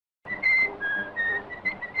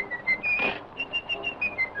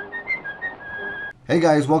Hey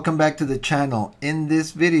guys, welcome back to the channel. In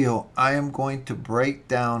this video, I am going to break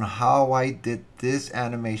down how I did this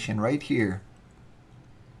animation right here.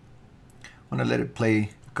 I'm going to let it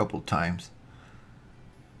play a couple times.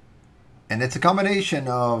 And it's a combination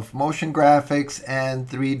of motion graphics and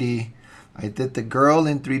 3D. I did the girl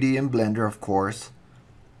in 3D in Blender, of course.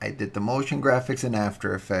 I did the motion graphics in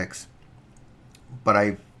After Effects. But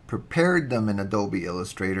I prepared them in Adobe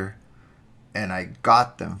Illustrator and I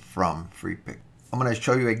got them from FreePic. I'm going to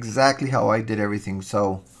show you exactly how I did everything.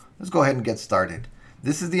 So let's go ahead and get started.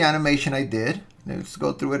 This is the animation I did. Let's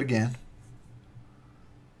go through it again.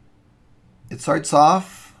 It starts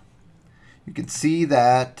off. You can see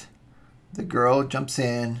that the girl jumps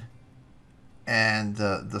in and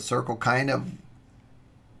the circle kind of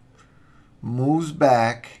moves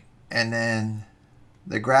back and then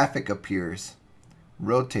the graphic appears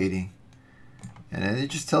rotating. And then it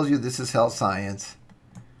just tells you this is Health Science.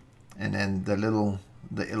 And then the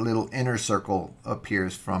little inner circle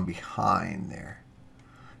appears from behind there.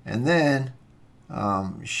 And then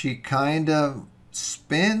she kind of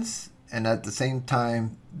spins, and at the same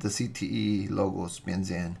time the CTE logo spins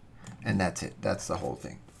in, and that's it. That's the whole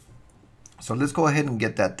thing. So let's go ahead and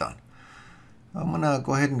get that done. I'm gonna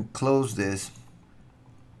go ahead and close this,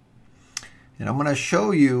 and I'm gonna show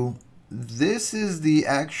you this is the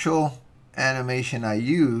actual animation I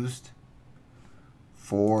used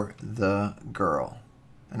for the girl.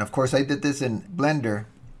 And of course I did this in Blender.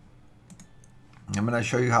 I'm going to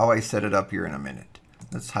show you how I set it up here in a minute.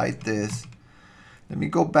 Let's hide this. Let me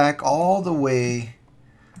go back all the way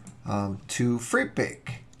to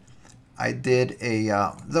FreePic. I did a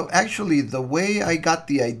actually the way I got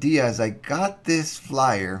the idea is I got this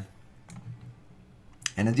flyer,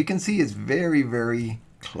 and as you can see it's very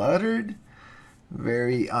cluttered,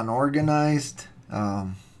 very unorganized.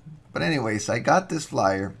 But anyways, I got this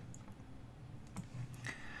flyer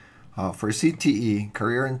for CTE,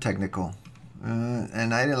 Career and Technical,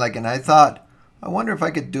 and I didn't like it. And I thought, I wonder if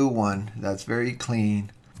I could do one that's very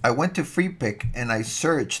clean. I went to FreePic and I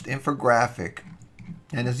searched Infographic,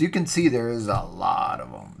 and as you can see, there is a lot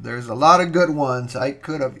of them. There's a lot of good ones. I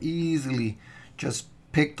could have easily just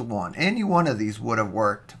picked one. Any one of these would have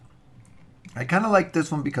worked. I kind of like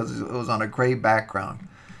this one because it was on a gray background.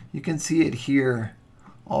 You can see it here.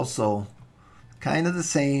 Also, kind of the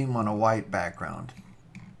same on a white background.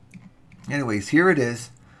 Anyways, here it is.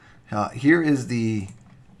 Here is the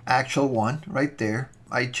actual one right there.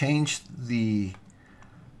 I changed the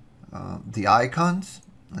icons,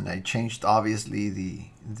 and I changed obviously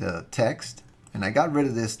the text, and I got rid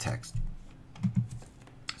of this text.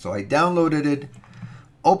 So I downloaded it,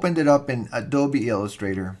 opened it up in Adobe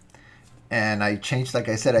Illustrator, and I changed, like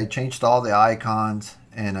I said, I changed all the icons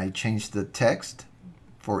and I changed the text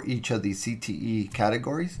for each of the CTE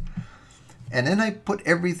categories. And then I put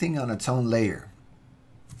everything on its own layer.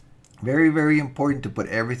 Very important to put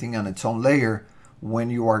everything on its own layer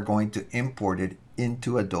when you are going to import it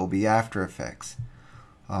into Adobe After Effects.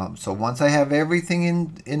 So once I have everything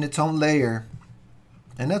in its own layer,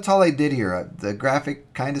 and that's all I did here. The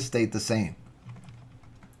graphic kind of stayed the same.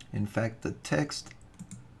 In fact, the text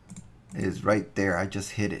is right there. I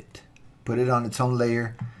just hit it. Put it on its own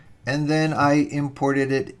layer. And then I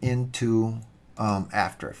imported it into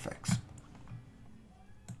After Effects.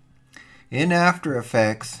 In After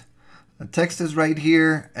Effects, the text is right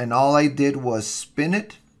here, and all I did was spin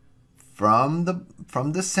it from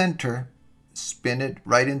the center, spin it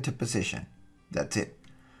right into position. That's it.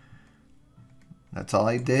 That's all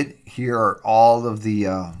I did. Here are all of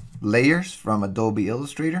the layers from Adobe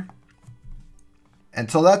Illustrator. And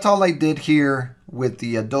so that's all I did here with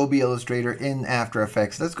the Adobe Illustrator in After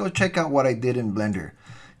Effects. Let's go check out what I did in Blender.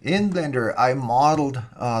 In Blender, I modeled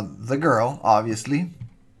the girl, obviously.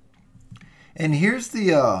 And here's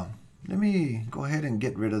the, let me go ahead and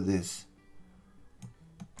get rid of this.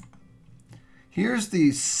 Here's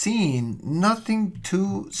the scene, nothing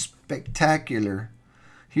too spectacular.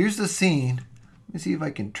 Here's the scene. Let me see if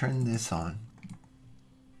I can turn this on.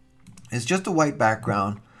 It's just a white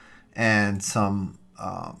background and some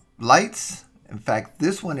lights. In fact,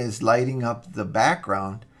 this one is lighting up the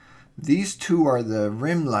background. These two are the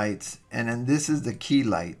rim lights, and then this is the key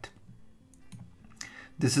light.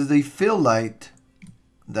 This is the fill light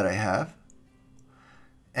that I have,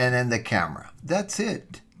 and then the camera. That's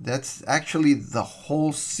it. That's actually the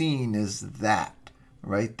whole scene is that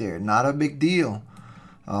right there. Not a big deal.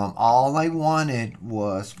 All I wanted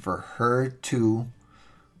was for her to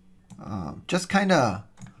just kind of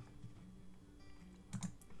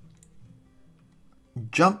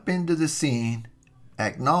jump into the scene,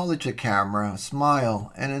 acknowledge the camera,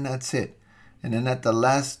 smile, and then that's it. And then at the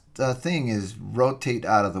last thing is rotate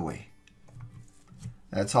out of the way.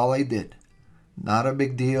 That's all I did. Not a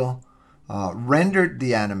big deal. Rendered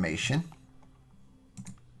the animation.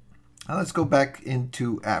 Now let's go back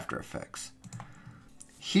into After Effects.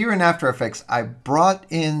 Here in After Effects, I brought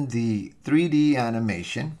in the 3D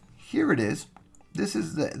animation. Here it is. This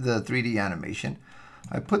is the 3D animation.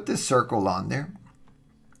 I put this circle on there.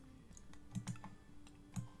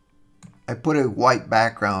 I put a white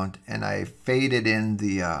background and I faded in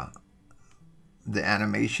the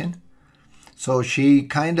animation. So she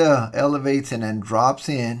kind of elevates and then drops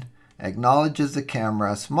in, acknowledges the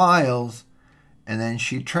camera, smiles, and then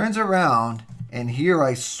she turns around, and here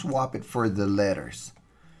I swap it for the letters.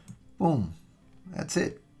 Boom. That's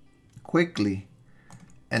it. Quickly.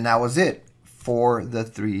 And that was it for the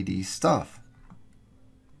 3D stuff.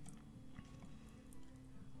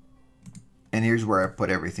 And here's where I put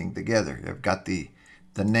everything together. I've got the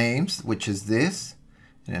names, which is this.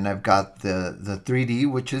 And then I've got the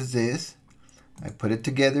 3D, which is this. I put it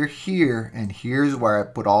together here. And here's where I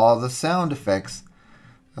put all the sound effects.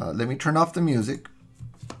 Let me turn off the music.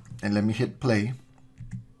 And let me hit play.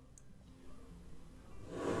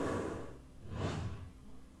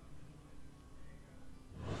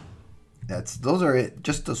 Those are it.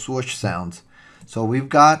 Just the swoosh sounds. So we've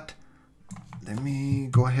got, let me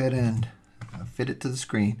go ahead and fit it to the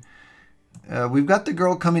screen. We've got the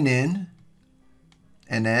girl coming in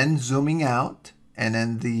and then zooming out, and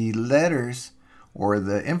then the letters or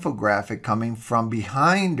the infographic coming from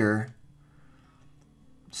behind her,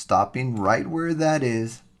 stopping right where that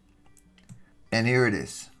is. And here it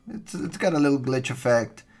is. It's got a little glitch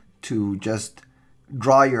effect to just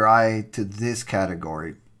draw your eye to this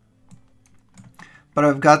category. But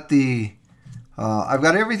I've got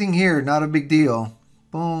everything here, not a big deal.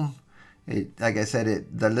 Boom. Like I said,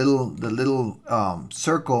 the little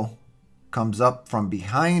circle comes up from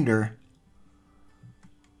behind her,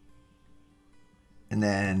 and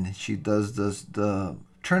then she does the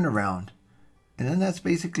turnaround, and then that's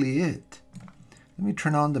basically it. Let me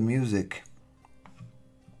turn on the music.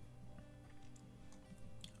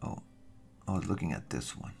 Oh, I was looking at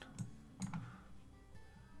this one.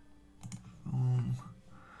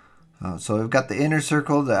 So we've got the inner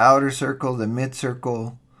circle, the outer circle, the mid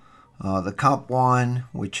circle, the comp 1,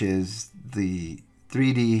 which is the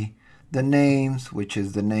 3D, the names, which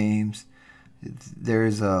is the names.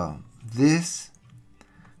 There's this,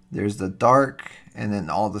 there's the dark, and then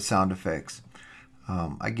all the sound effects.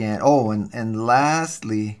 Again, oh, and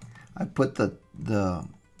lastly, I put the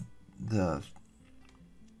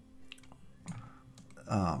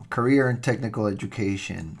career and technical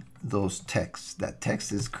education. Those texts, that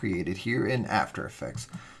text is created here in After Effects.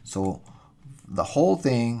 So the whole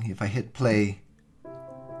thing, if I hit play,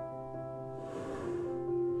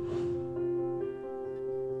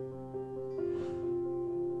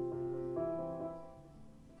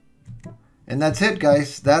 and that's it,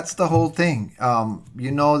 guys. That's the whole thing.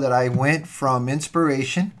 You know that I went from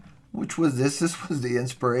inspiration, which was this was the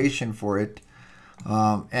inspiration for it,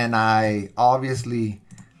 and I obviously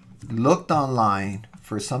looked online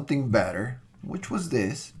for something better, which was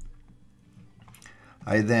this.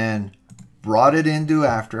 I then brought it into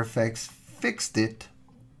After Effects, fixed it,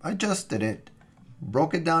 adjusted it,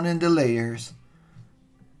 broke it down into layers.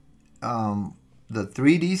 The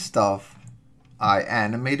 3D stuff, I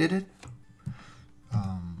animated it,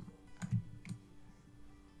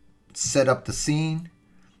 set up the scene,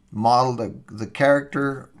 modeled the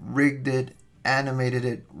character, rigged it, animated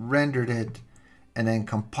it, rendered it, and then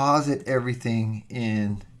composite everything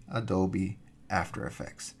in Adobe After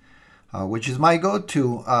Effects, which is my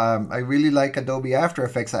go-to. I really like Adobe After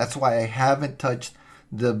Effects. That's why I haven't touched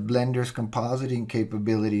the Blender's compositing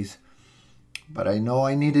capabilities. But I know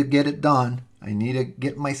I need to get it done. I need to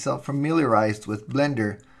get myself familiarized with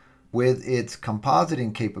Blender, with its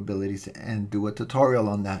compositing capabilities, and do a tutorial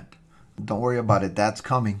on that. Don't worry about it. That's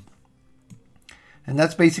coming. And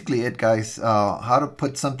that's basically it, guys. How to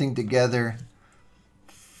put something together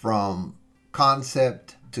from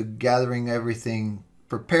concept to gathering everything,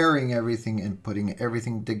 preparing everything, and putting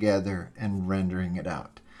everything together and rendering it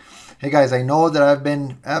out. Hey guys, I know that I've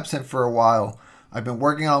been absent for a while. I've been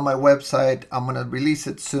working on my website. I'm going to release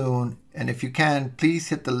it soon. And if you can, please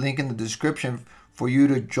hit the link in the description for you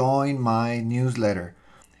to join my newsletter.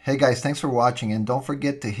 Hey guys, thanks for watching. And don't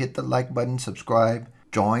forget to hit the like button, subscribe,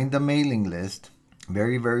 join the mailing list.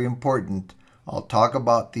 Very, very important. I'll talk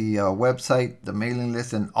about the website, the mailing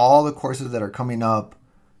list, and all the courses that are coming up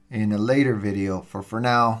in a later video. For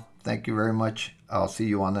now, thank you very much. I'll see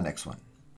you on the next one.